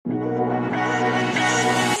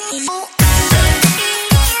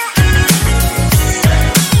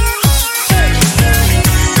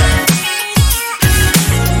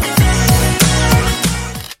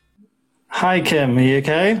Hi, Kim. Are you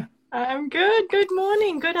okay? I'm good. Good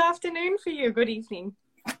morning. Good afternoon for you. Good evening.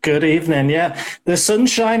 Good evening. Yeah, the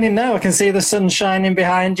sun's shining now. I can see the sun shining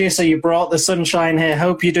behind you. So you brought the sunshine here.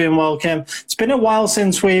 Hope you're doing well, Kim. It's been a while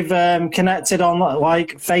since we've connected on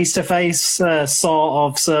like face to face, sort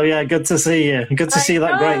of. So yeah, good to see you. Good to I see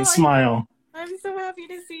that great know. smile. I'm so happy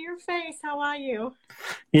to see your face. How are you?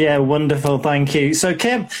 Yeah, wonderful. Thank you. So,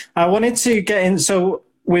 Kim, I wanted to get in. So,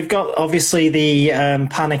 we've got obviously the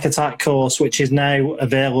panic attack course, which is now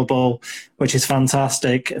available, which is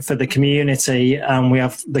fantastic for the community. And we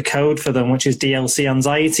have the code for them, which is DLC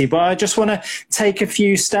anxiety. But I just want to take a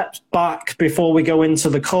few steps back before we go into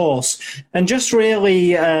the course and just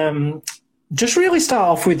really start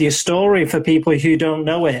off with your story for people who don't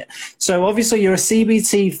know it. So obviously you're a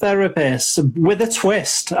CBT therapist with a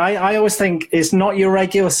twist. I always think it's not your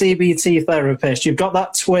regular CBT therapist. You've got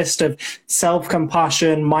that twist of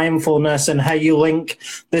self-compassion, mindfulness, and how you link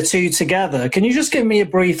the two together. Can you just give me a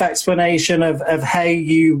brief explanation of how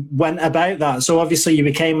you went about that? So obviously you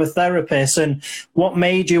became a therapist, and what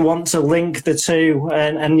made you want to link the two,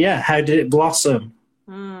 and yeah, how did it blossom?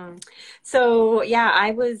 So, yeah,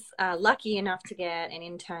 I was lucky enough to get an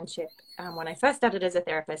internship when I first started as a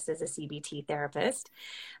therapist, as a CBT therapist.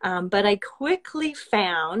 But I quickly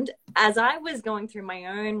found, as I was going through my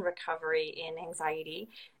own recovery in anxiety,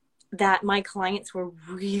 that my clients were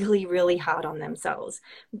really, really hard on themselves.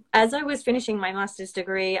 As I was finishing my master's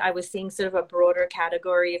degree, I was seeing sort of a broader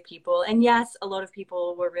category of people. And yes, a lot of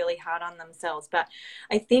people were really hard on themselves. But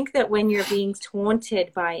I think that when you're being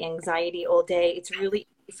taunted by anxiety all day, it's really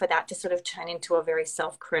for that to sort of turn into a very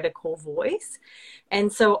self-critical voice.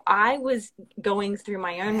 And so I was going through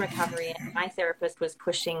my own recovery, and my therapist was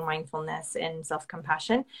pushing mindfulness and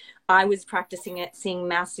self-compassion. I was practicing it, seeing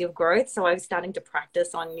massive growth. So I was starting to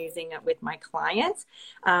practice on using it with my clients.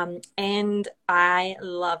 And I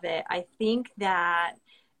love it. I think that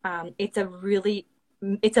it's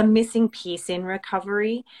a missing piece in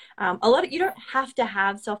recovery. You don't have to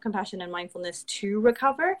have self-compassion and mindfulness to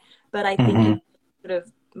recover, but I think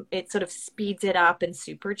it sort of speeds it up and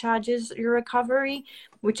supercharges your recovery,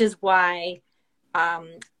 which is why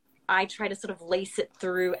I try to sort of lace it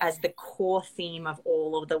through as the core theme of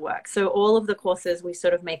all of the work. So all of the courses, we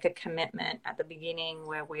sort of make a commitment at the beginning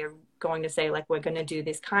where we're going to say, like, we're going to do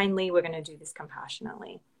this kindly, we're going to do this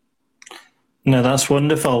compassionately. No, that's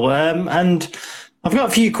wonderful. And I've got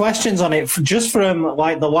a few questions on it, just from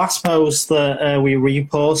like the last post that we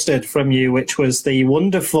reposted from you, which was the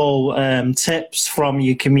wonderful tips from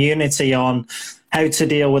your community on how to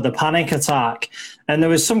deal with a panic attack. And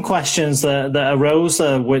there was some questions that arose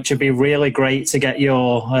there, which would be really great to get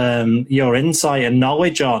your insight and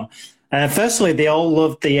knowledge on. Firstly, they all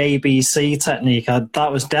loved the ABC technique.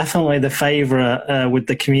 That was definitely the favourite with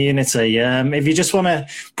the community. If you just want to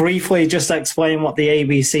briefly just explain what the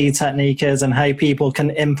ABC technique is and how people can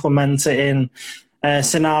implement it in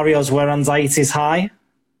scenarios where anxiety is high.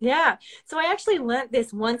 Yeah. So I actually learnt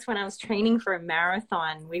this once when I was training for a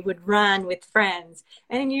marathon. We would run with friends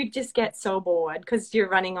and you'd just get so bored because you're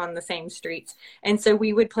running on the same streets. And so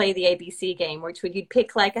we would play the ABC game, which you'd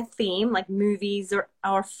pick like a theme, like movies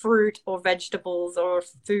or fruit or vegetables or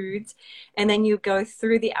foods. And then you go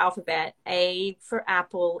through the alphabet: A for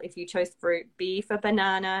apple, if you chose fruit; B for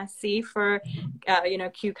banana; C for,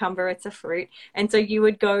 cucumber, it's a fruit. And so you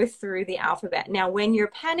would go through the alphabet. Now, when you're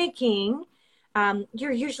panicking,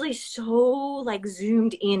 you're usually so like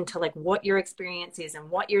zoomed into like what your experience is and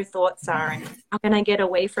what your thoughts are and how can I get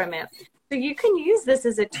away from it. So you can use this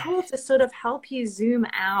as a tool to sort of help you zoom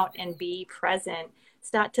out and be present,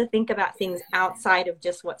 start to think about things outside of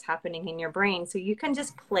just what's happening in your brain. So you can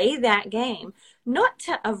just play that game, not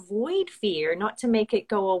to avoid fear, not to make it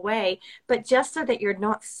go away, but just so that you're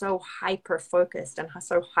not so hyper focused and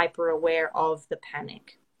so hyper aware of the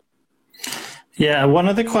panic. Yeah, one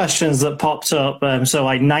of the questions that popped up, so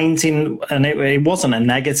like 19, and it wasn't a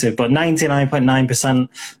negative, but 99.9%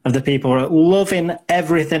 of the people are loving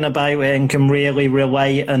everything about it and can really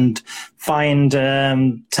relate and find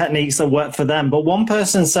techniques that work for them. But one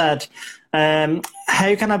person said, how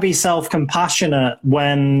can I be self-compassionate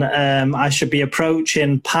when I should be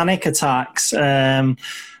approaching panic attacks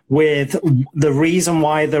with the reason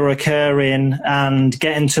why they're occurring and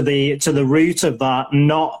getting to the root of that,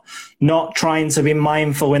 not trying to be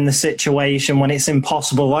mindful in the situation when it's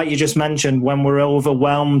impossible. Like you just mentioned, when we're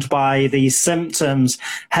overwhelmed by these symptoms,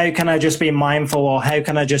 how can I just be mindful, or how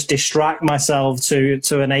can I just distract myself to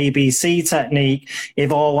an ABC technique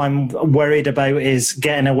if all I'm worried about is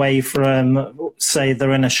getting away from, say,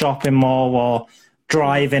 they're in a shopping mall or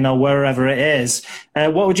driving or wherever it is.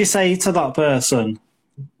 What would you say to that person?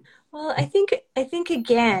 Well, I think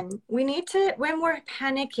again, we need to, when we're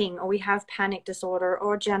panicking or we have panic disorder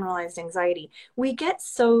or generalized anxiety, we get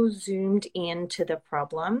so zoomed into the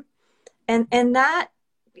problem. And that,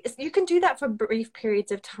 you can do that for brief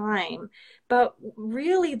periods of time, but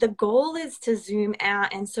really the goal is to zoom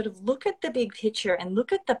out and sort of look at the big picture and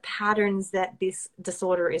look at the patterns that this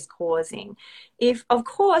disorder is causing. If, of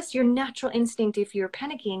course, your natural instinct, if you're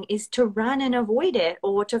panicking, is to run and avoid it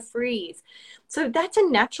or to freeze. So that's a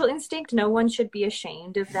natural instinct. No one should be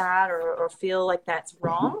ashamed of that, or feel like that's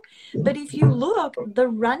wrong. But if you look, the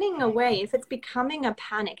running away, if it's becoming a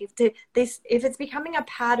panic, if it's becoming a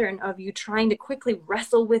pattern of you trying to quickly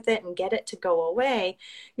wrestle with it and get it to go away,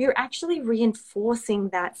 you're actually reinforcing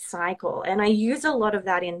that cycle. And I use a lot of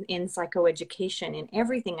that in psychoeducation. In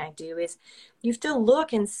everything I do, is you have to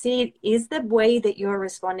look and see, is the way that you're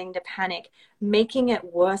responding to panic making it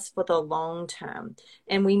worse for the long term?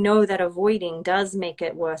 And we know that avoiding does make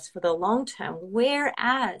it worse for the long term.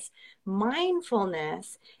 Whereas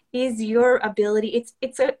mindfulness is your ability,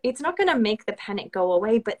 it's not going to make the panic go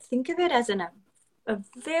away, but think of it as a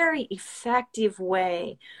very effective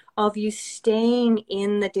way of you staying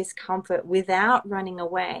in the discomfort without running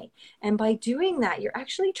away. And by doing that, you're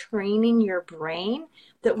actually training your brain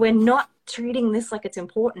that we're not treating this like it's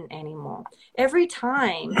important anymore. Every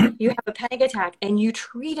time you have a panic attack and you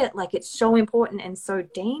treat it like it's so important and so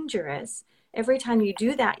dangerous, every time you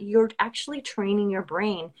do that, you're actually training your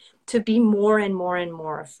brain to be more and more and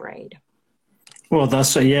more afraid. Well,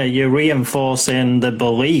 yeah, you're reinforcing the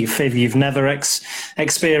belief. If you've never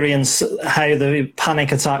experienced how the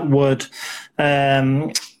panic attack would,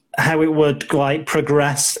 how it would like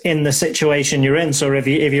progress in the situation you're in. So if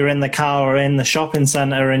you're in the car or in the shopping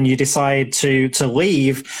center and you decide to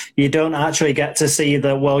leave, you don't actually get to see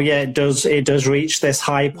that, well, yeah, it does reach this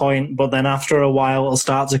high point, but then after a while it'll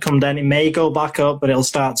start to come down. It may go back up, but it'll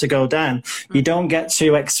start to go down. You don't get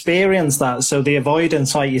to experience that. So the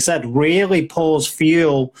avoidance, like you said, really pours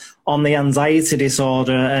fuel on the anxiety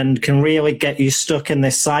disorder and can really get you stuck in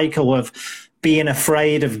this cycle of being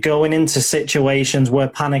afraid of going into situations where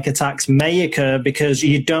panic attacks may occur because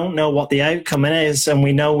you don't know what the outcome is. And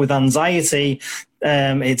we know with anxiety,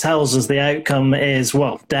 it tells us the outcome is,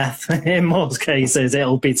 well, death. In most cases,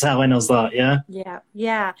 it'll be telling us that, yeah?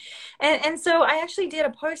 Yeah. And so I actually did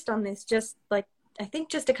a post on this just like, I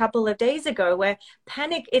think just a couple of days ago, where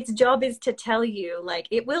panic, its job is to tell you, like,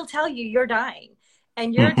 it will tell you you're dying.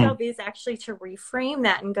 And your job is actually to reframe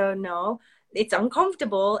that and go, no, it's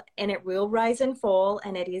uncomfortable and it will rise and fall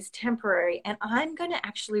and it is temporary. And I'm going to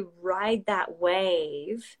actually ride that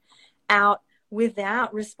wave out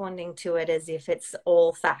without responding to it as if it's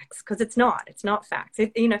all facts, because it's not facts.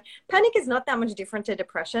 Panic is not that much different to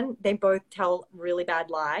depression. They both tell really bad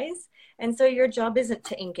lies. And so your job isn't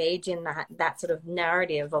to engage in that sort of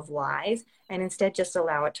narrative of lies, and instead just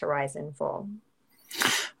allow it to rise and fall.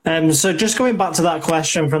 So just going back to that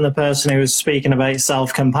question from the person who was speaking about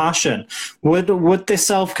self-compassion, would this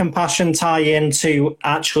self-compassion tie into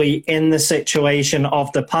actually in the situation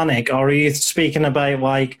of the panic, or are you speaking about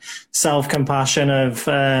like self-compassion of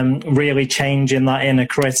really changing that inner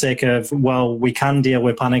critic of, well, we can deal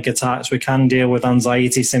with panic attacks, we can deal with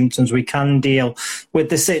anxiety symptoms, we can deal with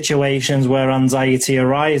the situations where anxiety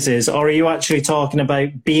arises, or are you actually talking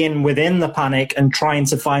about being within the panic and trying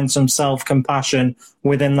to find some self-compassion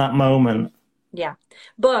within that moment? Yeah,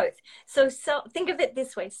 both. So think of it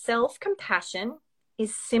this way. Self-compassion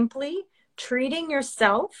is simply treating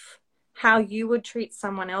yourself how you would treat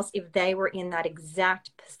someone else if they were in that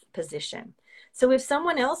exact position. So if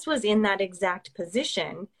someone else was in that exact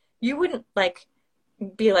position, you wouldn't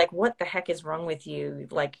be like, what the heck is wrong with you?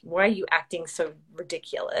 Like, why are you acting so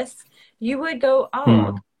ridiculous? You would go,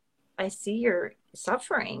 oh, I see you're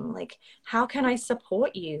suffering. Like, how can I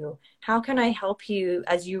support you? How can I help you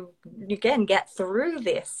as you again get through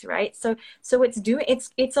this, right? So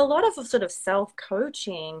it's a lot of sort of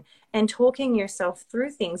self-coaching and talking yourself through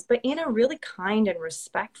things, but in a really kind and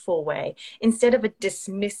respectful way, instead of a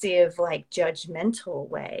dismissive, like judgmental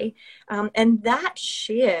way. And that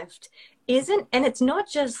shift isn't, and it's not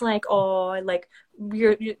just like, oh, like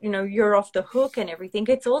you're off the hook and everything.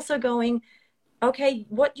 It's also going, okay,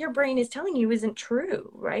 what your brain is telling you isn't true,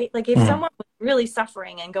 right? Like if someone was really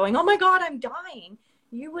suffering and going, oh my God, I'm dying,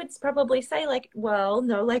 you would probably say like, well,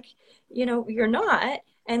 no, like, you're not.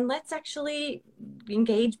 And let's actually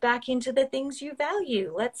engage back into the things you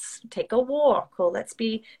value. Let's take a walk, or let's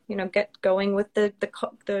be, get going with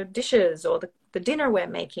the dishes or the dinner we're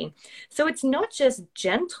making. So it's not just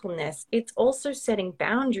gentleness, it's also setting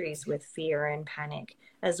boundaries with fear and panic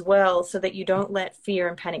as well, so that you don't let fear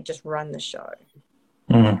and panic just run the show.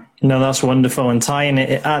 Mm. No, that's wonderful. And tying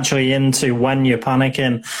it actually into when you're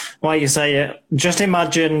panicking, like you say, just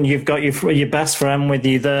imagine you've got your best friend with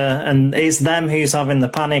you there, and it's them who's having the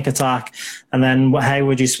panic attack. And then how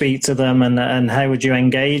would you speak to them, and how would you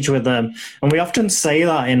engage with them? And we often say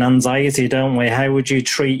that in anxiety, don't we? How would you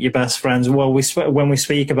treat your best friends? Well, when we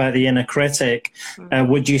speak about the inner critic,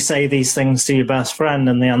 would you say these things to your best friend?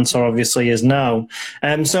 And the answer obviously is no.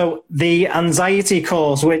 So the anxiety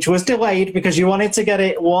course, which was delayed because you wanted to get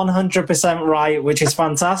it 100% right, which is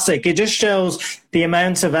fantastic. It just shows the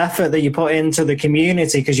amount of effort that you put into the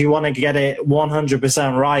community because you want to get it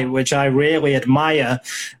 100% right, which I really admire.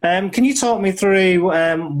 Can you talk me through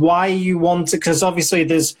why you want to, because obviously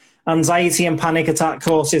there's anxiety and panic attack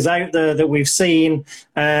courses out there that we've seen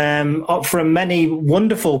up from many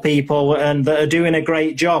wonderful people and that are doing a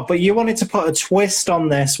great job, but you wanted to put a twist on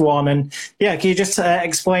this one. And yeah, can you just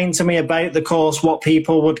explain to me about the course, what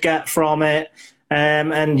people would get from it?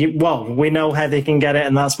 Well, we know how they can get it,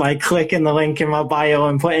 and that's by clicking the link in my bio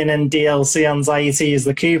and putting in DLC Anxiety as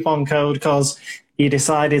the coupon code because you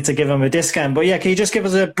decided to give them a discount. But yeah, can you just give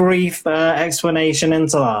us a brief explanation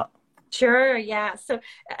into that? Sure, yeah. So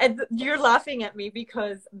you're laughing at me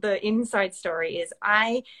because the inside story is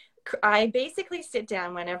I basically sit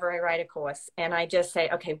down whenever I write a course and I just say,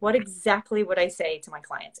 okay, what exactly would I say to my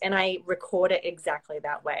clients? And I record it exactly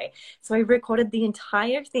that way. So I recorded the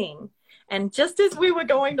entire thing. And just as we were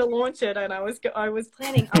going to launch it and I was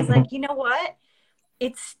planning, I was like, you know what?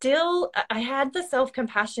 It's still, I had the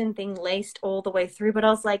self-compassion thing laced all the way through, but I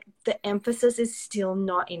was like, the emphasis is still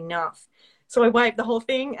not enough. So I wiped the whole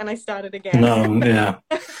thing and I started again. No, yeah.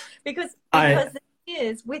 because the thing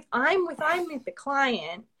is, I'm with the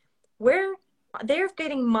client, they're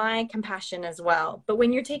getting my compassion as well. But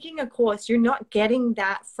when you're taking a course, you're not getting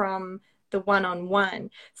that from the one-on-one.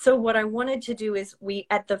 So what I wanted to do is we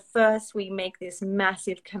make this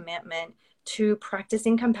massive commitment to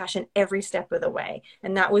practicing compassion every step of the way.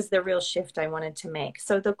 And that was the real shift I wanted to make.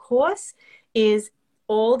 So the course is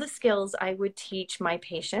all the skills I would teach my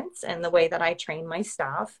patients and the way that I train my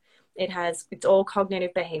staff. It's all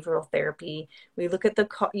cognitive behavioral therapy. We look at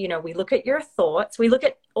we look at your thoughts. We look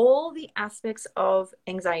at all the aspects of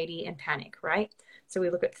anxiety and panic, right? So we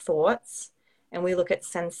look at thoughts and we look at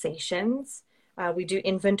sensations. We do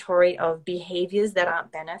inventory of behaviors that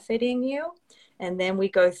aren't benefiting you. And then we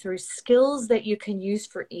go through skills that you can use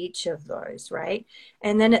for each of those, right?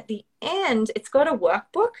 And then at the end, it's got a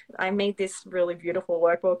workbook. I made this really beautiful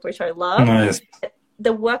workbook, which I love. Nice.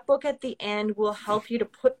 The workbook at the end will help you to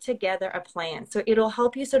put together a plan. So it'll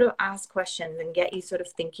help you sort of ask questions and get you sort of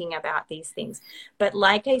thinking about these things. But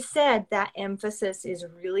like I said, that emphasis is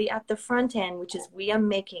really at the front end, which is we are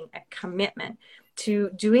making a commitment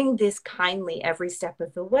to doing this kindly every step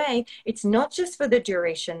of the way. It's not just for the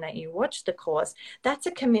duration that you watch the course. That's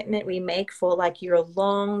a commitment we make for like your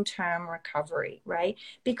long-term recovery, right?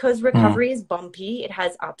 Because recovery is bumpy. It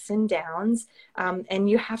has ups and downs. And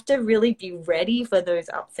you have to really be ready for those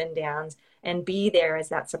ups and downs and be there as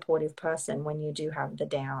that supportive person when you do have the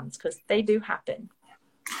downs, because they do happen.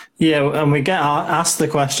 Yeah, and we get asked the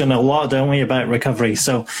question a lot, don't we, about recovery?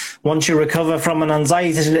 So once you recover from an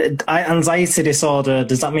anxiety disorder,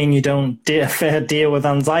 does that mean you don't deal with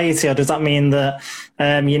anxiety, or does that mean that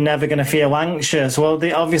you're never going to feel anxious? Well,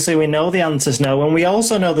 obviously we know the answer's no, and we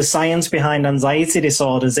also know the science behind anxiety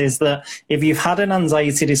disorders is that if you've had an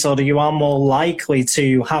anxiety disorder, you are more likely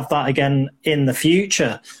to have that again in the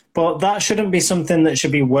future. But that shouldn't be something that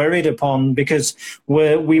should be worried upon, because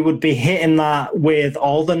we would be hitting that with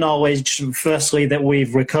all the knowledge, firstly, that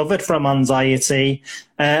we've recovered from anxiety,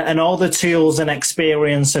 and all the tools and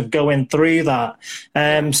experience of going through that.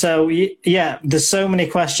 So, yeah, there's so many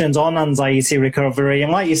questions on anxiety recovery.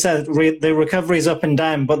 And like you said, the recovery is up and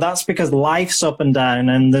down, but that's because life's up and down,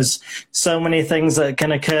 and there's so many things that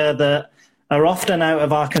can occur that are often out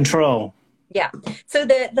of our control. Yeah. So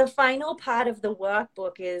the final part of the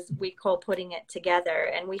workbook is we call putting it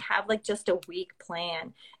together, and we have like just a week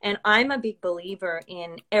plan. And I'm a big believer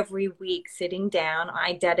in every week sitting down.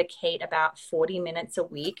 I dedicate about 40 minutes a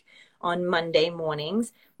week on Monday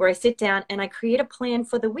mornings where I sit down and I create a plan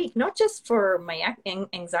for the week, not just for my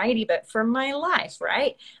anxiety, but for my life,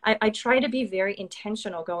 right? I try to be very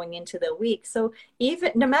intentional going into the week. So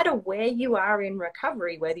even no matter where you are in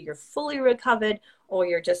recovery, whether you're fully recovered or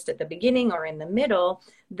you're just at the beginning or in the middle,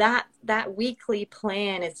 that weekly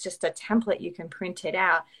plan is just a template. You can print it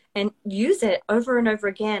out and use it over and over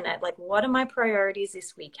again at like, what are my priorities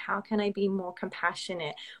this week? How can I be more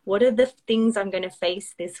compassionate? What are the things I'm going to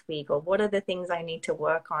face this week? Or what are the things I need to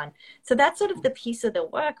work on? So that's sort of the piece of the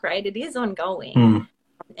work, right? It is ongoing.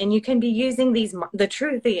 And you can be using these, the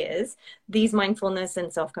truth is, these mindfulness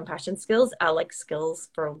and self-compassion skills are like skills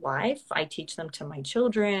for life. I teach them to my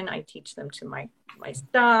children. I teach them to my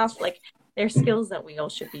staff. Like, they're skills that we all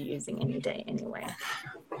should be using any day anyway.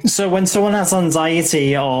 So when someone has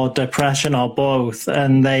anxiety or depression or both,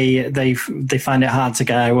 and they find it hard to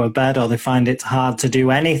get out of bed, or they find it hard to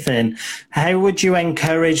do anything, how would you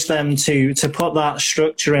encourage them to put that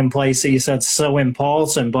structure in place that you said is so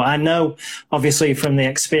important? But I know, obviously, from the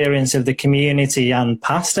experience of the community and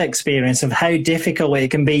past experience of how difficult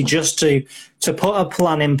it can be just to put a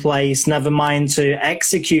plan in place, never mind to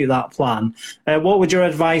execute that plan. What would your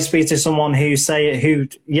advice be to someone who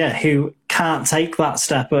can't take that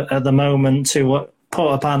step at the moment to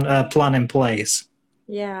put a plan in place?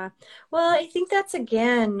 Yeah. Well, I think that's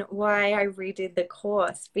again why I redid the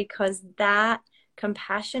course, because that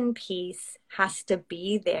compassion piece has to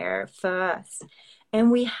be there first.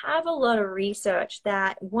 And we have a lot of research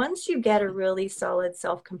that once you get a really solid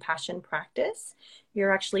self-compassion practice,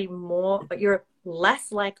 you're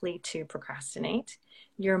less likely to procrastinate.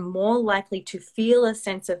 You're more likely to feel a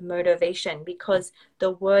sense of motivation because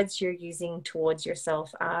the words you're using towards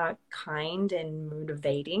yourself are kind and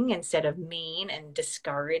motivating instead of mean and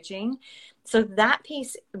discouraging. So that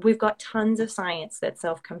piece, we've got tons of science that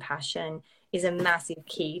self-compassion is a massive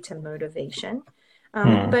key to motivation.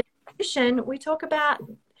 But in addition, we talk about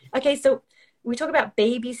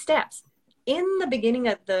baby steps. In the beginning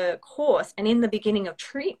of the course and in the beginning of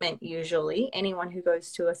treatment, usually anyone who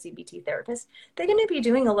goes to a CBT therapist, they're going to be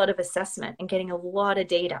doing a lot of assessment and getting a lot of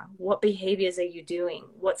data. What behaviors are you doing?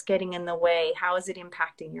 What's getting in the way? How is it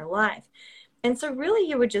impacting your life? And so really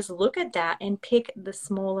you would just look at that and pick the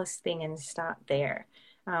smallest thing and start there.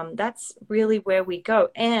 That's really where we go.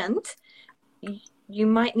 And you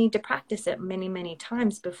might need to practice it many, many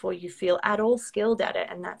times before you feel at all skilled at it,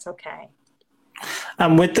 and that's okay.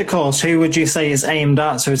 And with the course, who would you say is aimed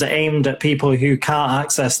at? So is it aimed at people who can't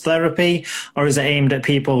access therapy, or is it aimed at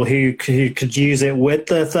people who could use it with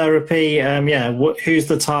the therapy? Who's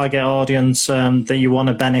the target audience that you want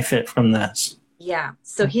to benefit from this? Yeah.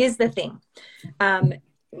 So here's the thing.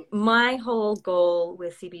 My whole goal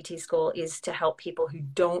with CBT School is to help people who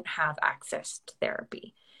don't have access to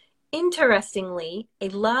therapy. Interestingly, a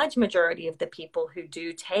large majority of the people who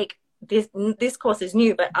do take this course is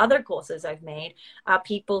new, but other courses I've made are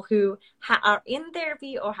people who are in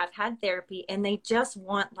therapy or have had therapy, and they just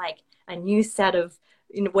want like a new set of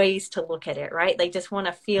ways to look at it, right? They just want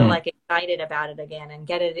to feel like excited about it again and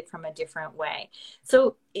get it from a different way.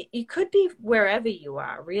 So it could be wherever you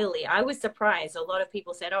are, really. I was surprised. A lot of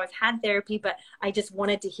people said, oh, I've had therapy, but I just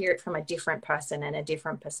wanted to hear it from a different person and a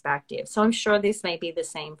different perspective. So I'm sure this may be the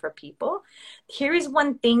same for people. Here is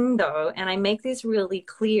one thing though, and I make this really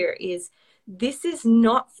clear, is this is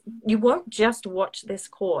not, you won't just watch this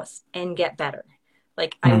course and get better.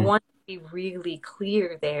 Like I want be really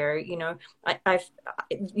clear there.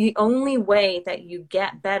 The only way that you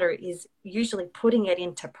get better is usually putting it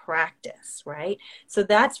into practice, right? So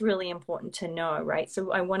that's really important to know, right?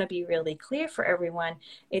 So I want to be really clear for everyone.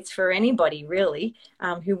 It's for anybody really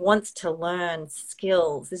who wants to learn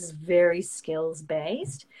skills. This is very skills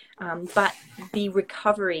based, but the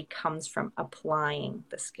recovery comes from applying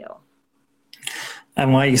the skill.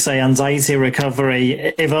 And like you say, anxiety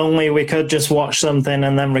recovery, if only we could just watch something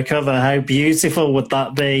and then recover, how beautiful would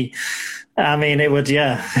that be? I mean, it would,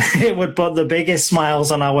 it would put the biggest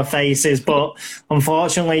smiles on our faces. But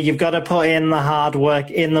unfortunately, you've got to put in the hard work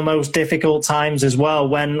in the most difficult times as well.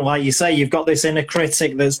 When, like you say, you've got this inner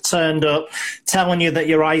critic that's turned up telling you that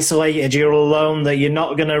you're isolated, you're alone, that you're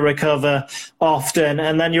not going to recover often.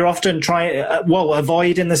 And then you're often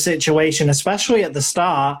avoiding the situation, especially at the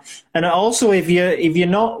start. And also, if you're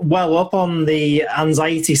not well up on the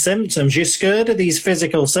anxiety symptoms, you're scared of these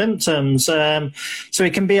physical symptoms. So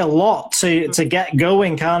it can be a lot to get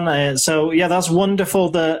going, can't it? So yeah, that's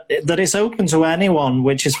wonderful that it's open to anyone,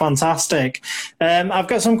 which is fantastic. I've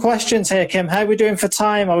got some questions here, Kim. How are we doing for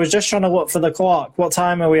time? I was just trying to look for the clock. What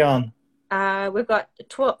time are we on? We've got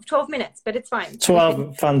 12 minutes, but it's fine.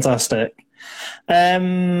 12, fantastic.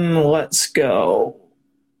 Let's go.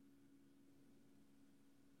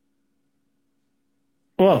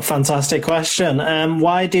 Well, fantastic question.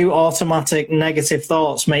 Why do automatic negative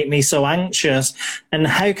thoughts make me so anxious? And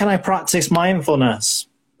how can I practice mindfulness?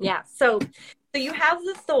 Yeah, so you have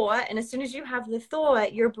the thought, and as soon as you have the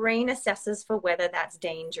thought, your brain assesses for whether that's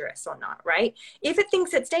dangerous or not, right? If it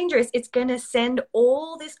thinks it's dangerous, it's going to send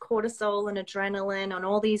all this cortisol and adrenaline and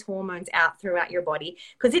all these hormones out throughout your body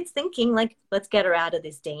because it's thinking like, let's get her out of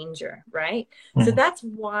this danger, right? So that's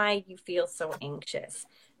why you feel so anxious.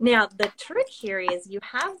 Now, the trick here is you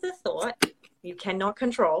have the thought, you cannot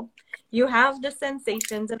control. You have the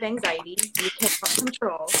sensations of anxiety you cannot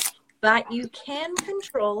control, but you can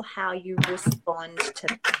control how you respond to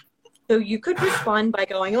them. So you could respond by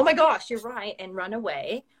going, oh my gosh, you're right, and run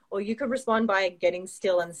away. Or you could respond by getting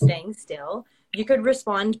still and staying still. You could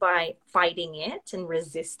respond by fighting it and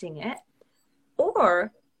resisting it.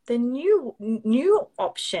 Or the new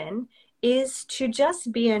option is to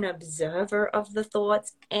just be an observer of the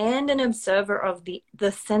thoughts and an observer of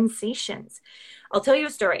the sensations. I'll tell you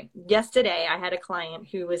a story. Yesterday, I had a client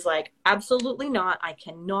who was like, absolutely not. I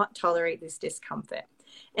cannot tolerate this discomfort.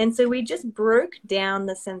 And so we just broke down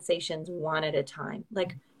the sensations one at a time.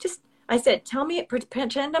 Like, I said, tell me,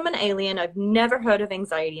 pretend I'm an alien. I've never heard of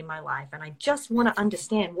anxiety in my life. And I just want to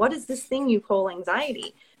understand, what is this thing you call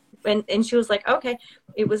anxiety? And she was like, okay.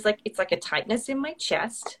 It's like a tightness in my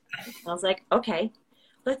chest. And I was like, okay,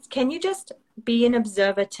 can you just be an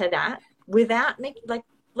observer to that without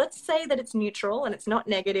let's say that it's neutral and it's not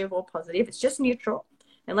negative or positive. It's just neutral.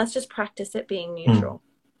 And let's just practice it being neutral.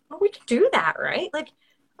 Well, we can do that, right? Like,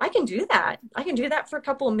 I can do that. I can do that for a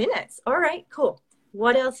couple of minutes. All right, cool.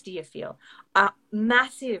 What else do you feel?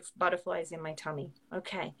 Massive butterflies in my tummy.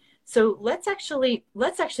 Okay. So let's actually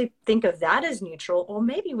think of that as neutral, or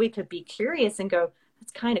maybe we could be curious and go,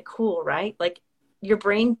 that's kind of cool, right? Like, your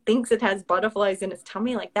brain thinks it has butterflies in its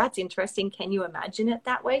tummy. Like, that's interesting. Can you imagine it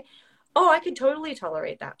that way? Oh, I could totally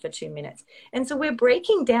tolerate that for 2 minutes. And so we're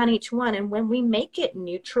breaking down each one. And when we make it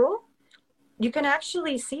neutral, you can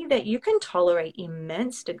actually see that you can tolerate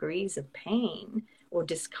immense degrees of pain or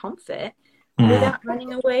discomfort without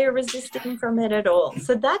running away or resisting from it at all.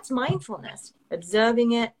 So that's mindfulness,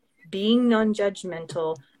 observing it, being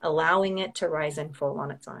non-judgmental, allowing it to rise and fall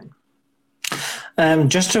on its own.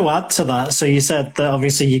 Just to add to that, so you said that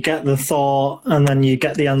obviously you get the thought and then you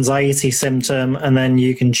get the anxiety symptom, and then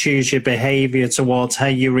you can choose your behavior towards how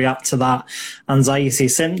you react to that anxiety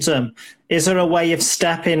symptom. Is there a way of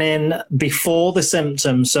stepping in before the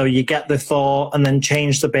symptom so you get the thought and then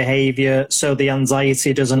change the behavior so the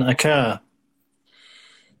anxiety doesn't occur?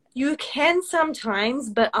 You can sometimes,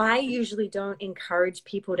 but I usually don't encourage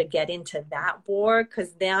people to get into that war,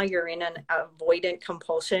 because now you're in an avoidant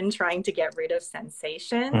compulsion trying to get rid of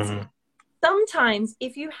sensations. Sometimes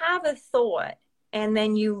if you have a thought and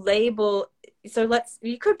then you label,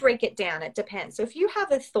 you could break it down. It depends. So if you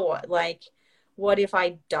have a thought like, what if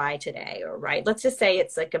I die today? Or right, let's just say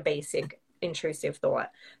it's like a basic intrusive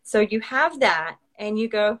thought. So you have that and you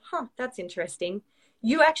go, that's interesting.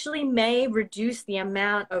 You actually may reduce the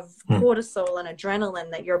amount of cortisol and adrenaline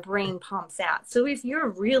that your brain pumps out. So if you're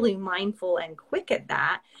really mindful and quick at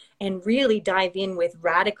that and really dive in with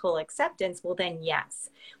radical acceptance, well then yes.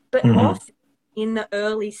 But often in the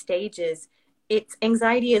early stages,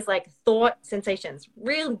 anxiety is like thought sensations,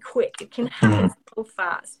 really quick. It can happen so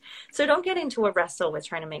fast. So don't get into a wrestle with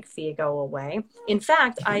trying to make fear go away. In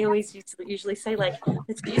fact, I always usually say, like,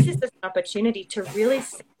 let's use this as an opportunity to really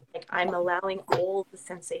say, like, I'm allowing all the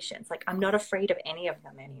sensations. Like, I'm not afraid of any of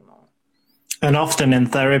them anymore. And often in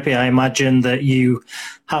therapy, I imagine that you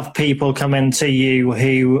have people come into you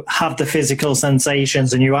who have the physical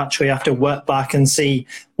sensations, and you actually have to work back and see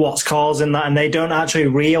what's causing that. And they don't actually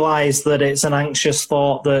realize that it's an anxious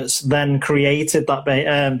thought that's then created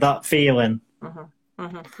that feeling.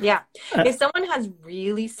 Yeah. If someone has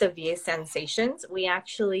really severe sensations, we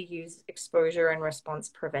actually use exposure and response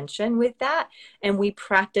prevention with that. And we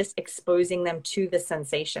practice exposing them to the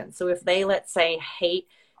sensation. So if they, let's say, hate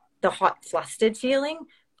the hot, flustered feeling,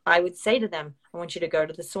 I would say to them, I want you to go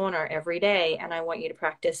to the sauna every day, and I want you to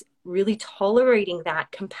practice really tolerating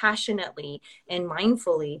that compassionately and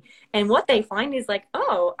mindfully. And what they find is like,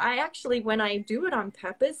 oh, I actually, when I do it on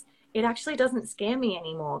purpose, it actually doesn't scare me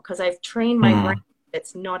anymore, because I've trained my brain.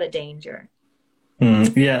 It's not a danger.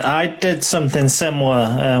 Yeah, I did something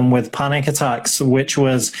similar with panic attacks, which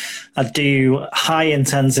was I do high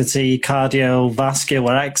intensity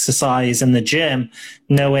cardiovascular exercise in the gym,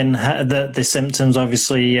 knowing that the symptoms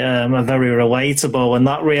obviously are very relatable. And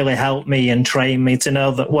that really helped me and trained me to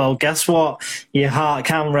know that, well, guess what? Your heart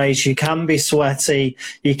can race, you can be sweaty,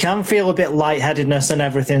 you can feel a bit lightheadedness, and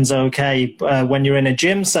everything's okay when you're in a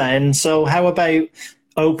gym setting. So how about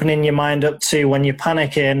opening your mind up to, when you're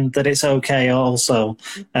panicking, that it's okay also,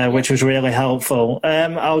 which was really helpful.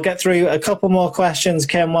 I'll get through a couple more questions,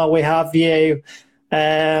 Kim, while we have you.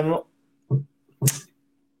 1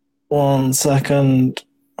 second.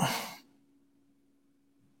 I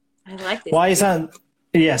like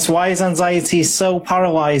this. Why is anxiety so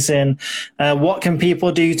paralyzing? What can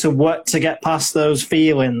people do to work to get past those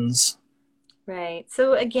feelings? Right.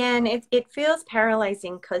 So again, it feels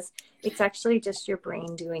paralyzing because It's actually just your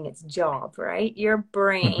brain doing its job, right? Your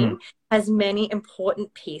brain Mm-hmm. has many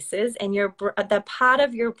important pieces, and the part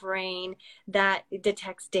of your brain that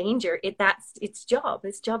detects danger, that's its job.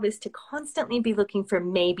 Its job is to constantly be looking for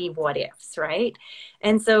maybe what ifs, right?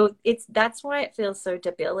 And so that's why it feels so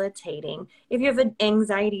debilitating. If you have an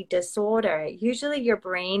anxiety disorder, usually your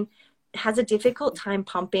brain has a difficult time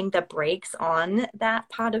pumping the brakes on that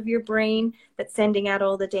part of your brain that's sending out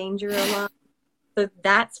all the danger alarms. So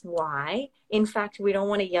that's why, in fact, we don't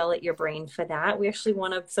want to yell at your brain for that. We actually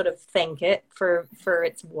want to sort of thank it for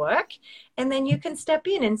its work. And then you can step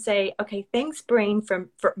in and say, okay, thanks, brain, for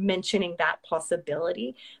mentioning that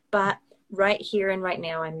possibility. But right here and right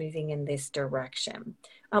now, I'm moving in this direction.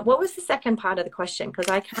 What was the second part of the question? Because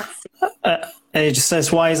I can't see. It just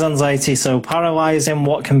says, why is anxiety so paralyzing?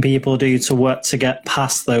 What can people do to work to get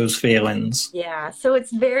past those feelings? Yeah, so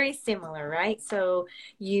it's very similar, right? So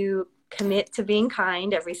you commit to being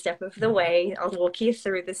kind every step of the way. I'll walk you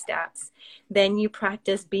through the steps. Then you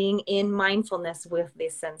practice being in mindfulness with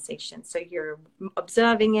this sensation. So you're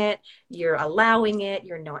observing it, you're allowing it,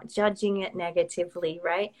 you're not judging it negatively,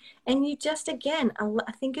 right? And you just, again,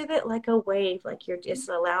 think of it like a wave, like you're just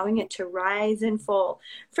allowing it to rise and fall.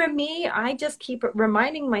 For me, I just keep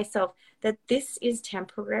reminding myself that this is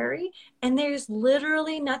temporary and there's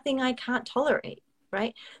literally nothing I can't tolerate.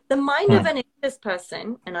 Right? The mind of an anxious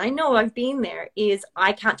person, and I know I've been there, is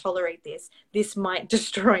I can't tolerate this. This might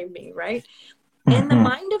destroy me, right? And the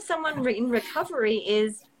mind of someone in recovery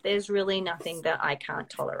is there's really nothing that I can't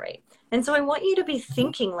tolerate. And so I want you to be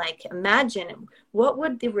thinking, like, imagine what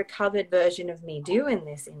would the recovered version of me do in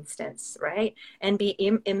this instance, right? And be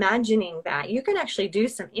imagining that. You can actually do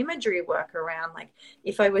some imagery work around, like,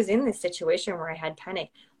 if I was in this situation where I had panic,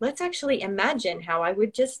 let's actually imagine how I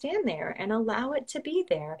would just stand there and allow it to be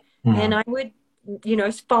there. And I would,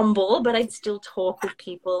 fumble, but I'd still talk with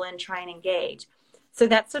people and try and engage. So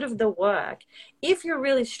that's sort of the work. If you're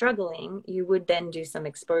really struggling, you would then do some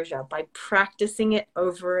exposure by practicing it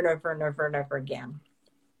over and over and over and over again.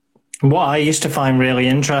 What I used to find really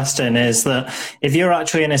interesting is that if you're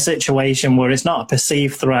actually in a situation where it's not a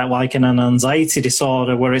perceived threat, like in an anxiety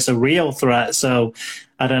disorder, where it's a real threat. So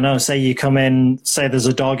I don't know, say you come in, say there's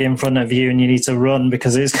a dog in front of you and you need to run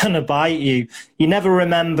because it's going to bite you. You never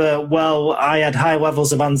remember, well, I had high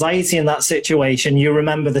levels of anxiety in that situation. You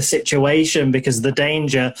remember the situation because of the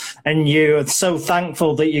danger, and you're so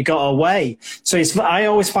thankful that you got away. So I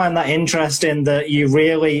always find that interesting that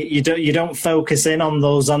you don't focus in on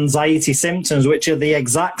those anxiety symptoms, which are the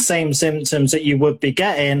exact same symptoms that you would be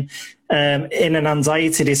getting in an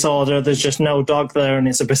anxiety disorder. There's just no dog there and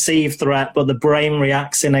it's a perceived threat, but the brain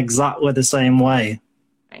reacts in exactly the same way.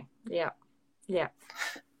 Yeah. Yeah.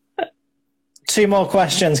 2 more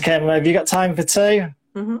questions, Kim. Have you got time for 2?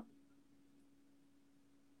 Mm-hmm.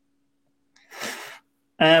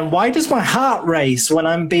 Why does my heart race when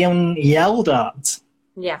I'm being yelled at?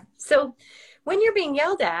 Yeah. So when you're being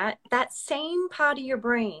yelled at, that same part of your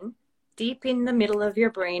brain, deep in the middle of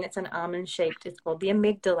your brain, it's an almond shaped, it's called the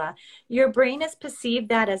amygdala. Your brain has perceived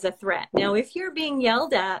that as a threat. Now, if you're being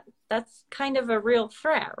yelled at, that's kind of a real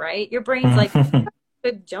threat, right? Your brain's like,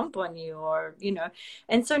 could jump on you, or,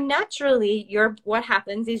 and so naturally what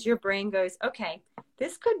happens is your brain goes, okay,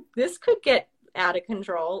 this could get out of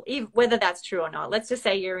control, whether that's true or not. Let's just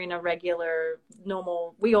say you're in a regular,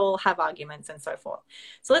 normal, we all have arguments and so forth.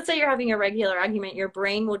 So let's say you're having a regular argument, your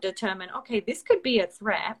brain will determine, okay, this could be a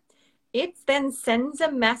threat. It then sends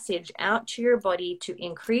a message out to your body to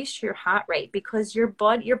increase your heart rate, because your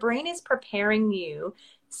brain is preparing you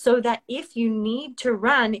so that if you need to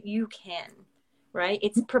run, you can, right?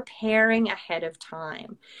 It's preparing ahead of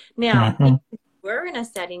time. Now, if you were in a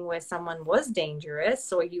setting where someone was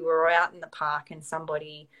dangerous, or you were out in the park and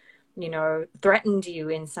somebody, threatened you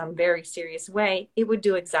in some very serious way, it would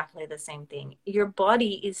do exactly the same thing. Your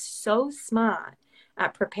body is so smart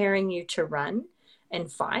at preparing you to run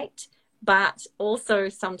and fight, but also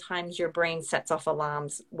sometimes your brain sets off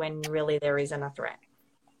alarms when really there isn't a threat.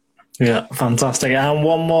 Yeah, fantastic. And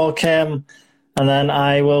 1 more, Kim, and then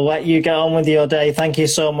I will let you get on with your day. Thank you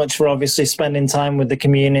so much for obviously spending time with the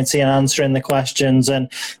community and answering the questions and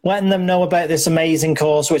letting them know about this amazing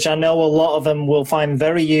course, which I know a lot of them will find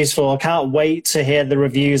very useful. I can't wait to hear the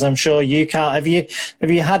reviews. I'm sure you can't. Have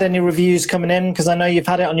you had any reviews coming in? Because I know you've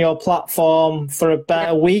had it on your platform for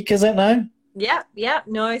about a week, is it now? Yeah.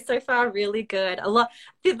 No, so far really good.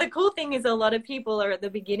 The cool thing is a lot of people are at the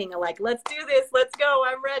beginning are like, let's do this, let's go,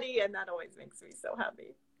 I'm ready. And that always makes me so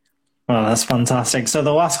happy. Well, that's fantastic. So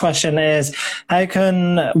the last question is, how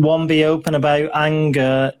can one be open about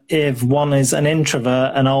anger if one is an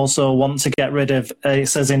introvert and also want to get rid of, it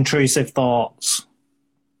says, intrusive thoughts?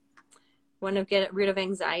 want to get rid of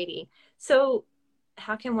anxiety. So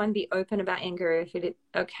how can one be open about anger if it,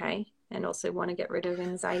 okay, and also want to get rid of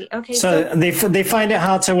anxiety? Okay. So they find it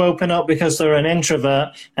hard to open up because they're an introvert,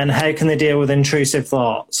 and how can they deal with intrusive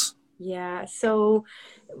thoughts? Yeah. So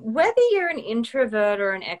whether you're an introvert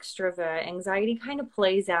or an extrovert, anxiety kind of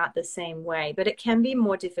plays out the same way, but it can be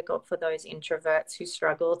more difficult for those introverts who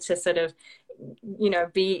struggle to sort of,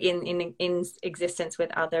 be in existence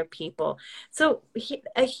with other people. So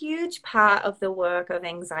a huge part of the work of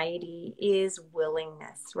anxiety is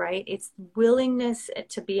willingness, right? It's willingness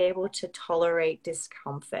to be able to tolerate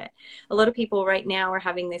discomfort. A lot of people right now are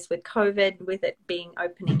having this with COVID, with it being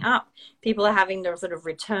opening up. People are having to sort of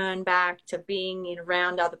return back to being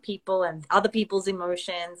around other people and other people's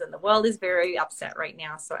emotions, and the world is very upset right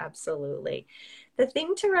now. So absolutely. The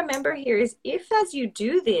thing to remember here is if as you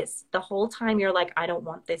do this, the whole time you're like, I don't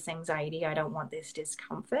want this anxiety, I don't want this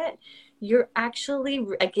discomfort, you're actually,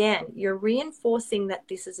 again, you're reinforcing that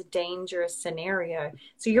this is a dangerous scenario.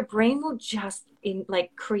 So your brain will just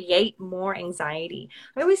create more anxiety.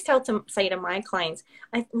 I always say to my clients,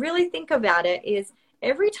 I really think about it is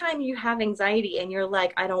every time you have anxiety and you're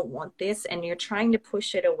like, I don't want this, and you're trying to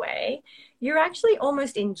push it away, you're actually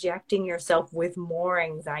almost injecting yourself with more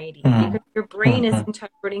anxiety because your brain is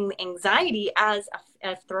interpreting anxiety as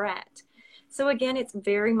a threat. So again, it's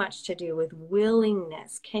very much to do with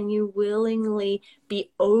willingness. Can you willingly be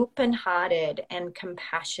open-hearted and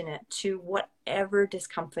compassionate to whatever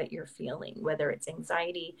discomfort you're feeling, whether it's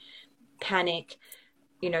anxiety, panic,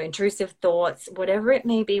 intrusive thoughts, whatever it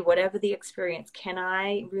may be, whatever the experience, can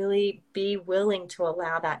I really be willing to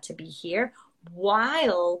allow that to be here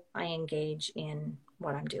while I engage in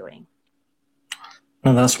what I'm doing?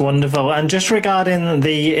 Oh, that's wonderful. And just regarding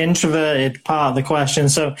the introverted part of the question,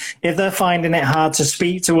 so if they're finding it hard to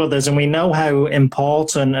speak to others, and we know how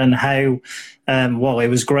important and how, it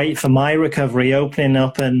was great for my recovery, opening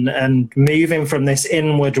up and moving from this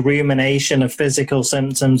inward rumination of physical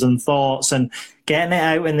symptoms and thoughts and getting it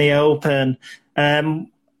out in the open.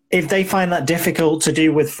 If they find that difficult to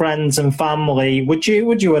do with friends and family, would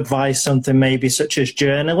you advise something maybe such as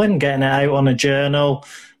journaling, getting it out on a journal?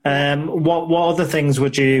 What other things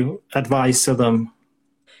would you advise to them?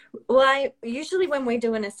 Well, usually when we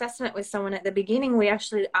do an assessment with someone at the beginning, we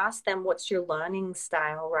actually ask them, what's your learning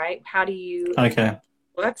style, right? How do you,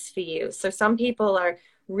 works for you? So some people are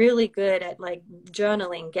really good at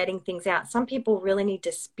journaling, getting things out. Some people really need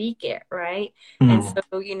to speak it, right? And so,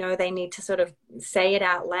 they need to sort of say it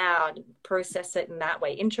out loud, process it in that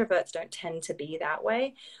way. Introverts don't tend to be that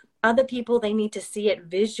way. Other people, they need to see it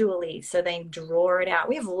visually, so they draw it out.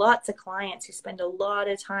 We have lots of clients who spend a lot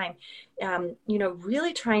of time,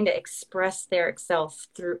 really trying to express their self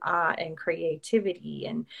through art and creativity,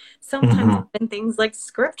 and sometimes even things like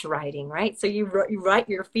script writing, right? So you write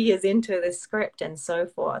your fears into the script and so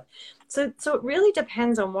forth. So it really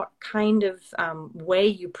depends on what kind of way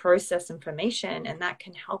you process information, and that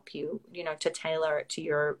can help you, to tailor it to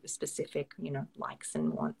your specific, likes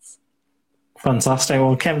and wants. Fantastic.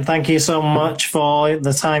 Well, Kim, thank you so much for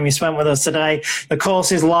the time you spent with us today. The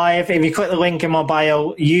course is live. If you click the link in my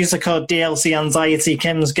bio, use the code DLC Anxiety.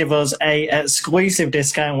 Kim's give us a exclusive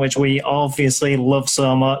discount, which we obviously love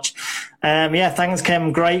so much. Thanks,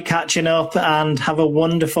 Kim. Great catching up, and have a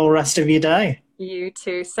wonderful rest of your day. You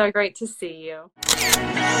too. So great to see you.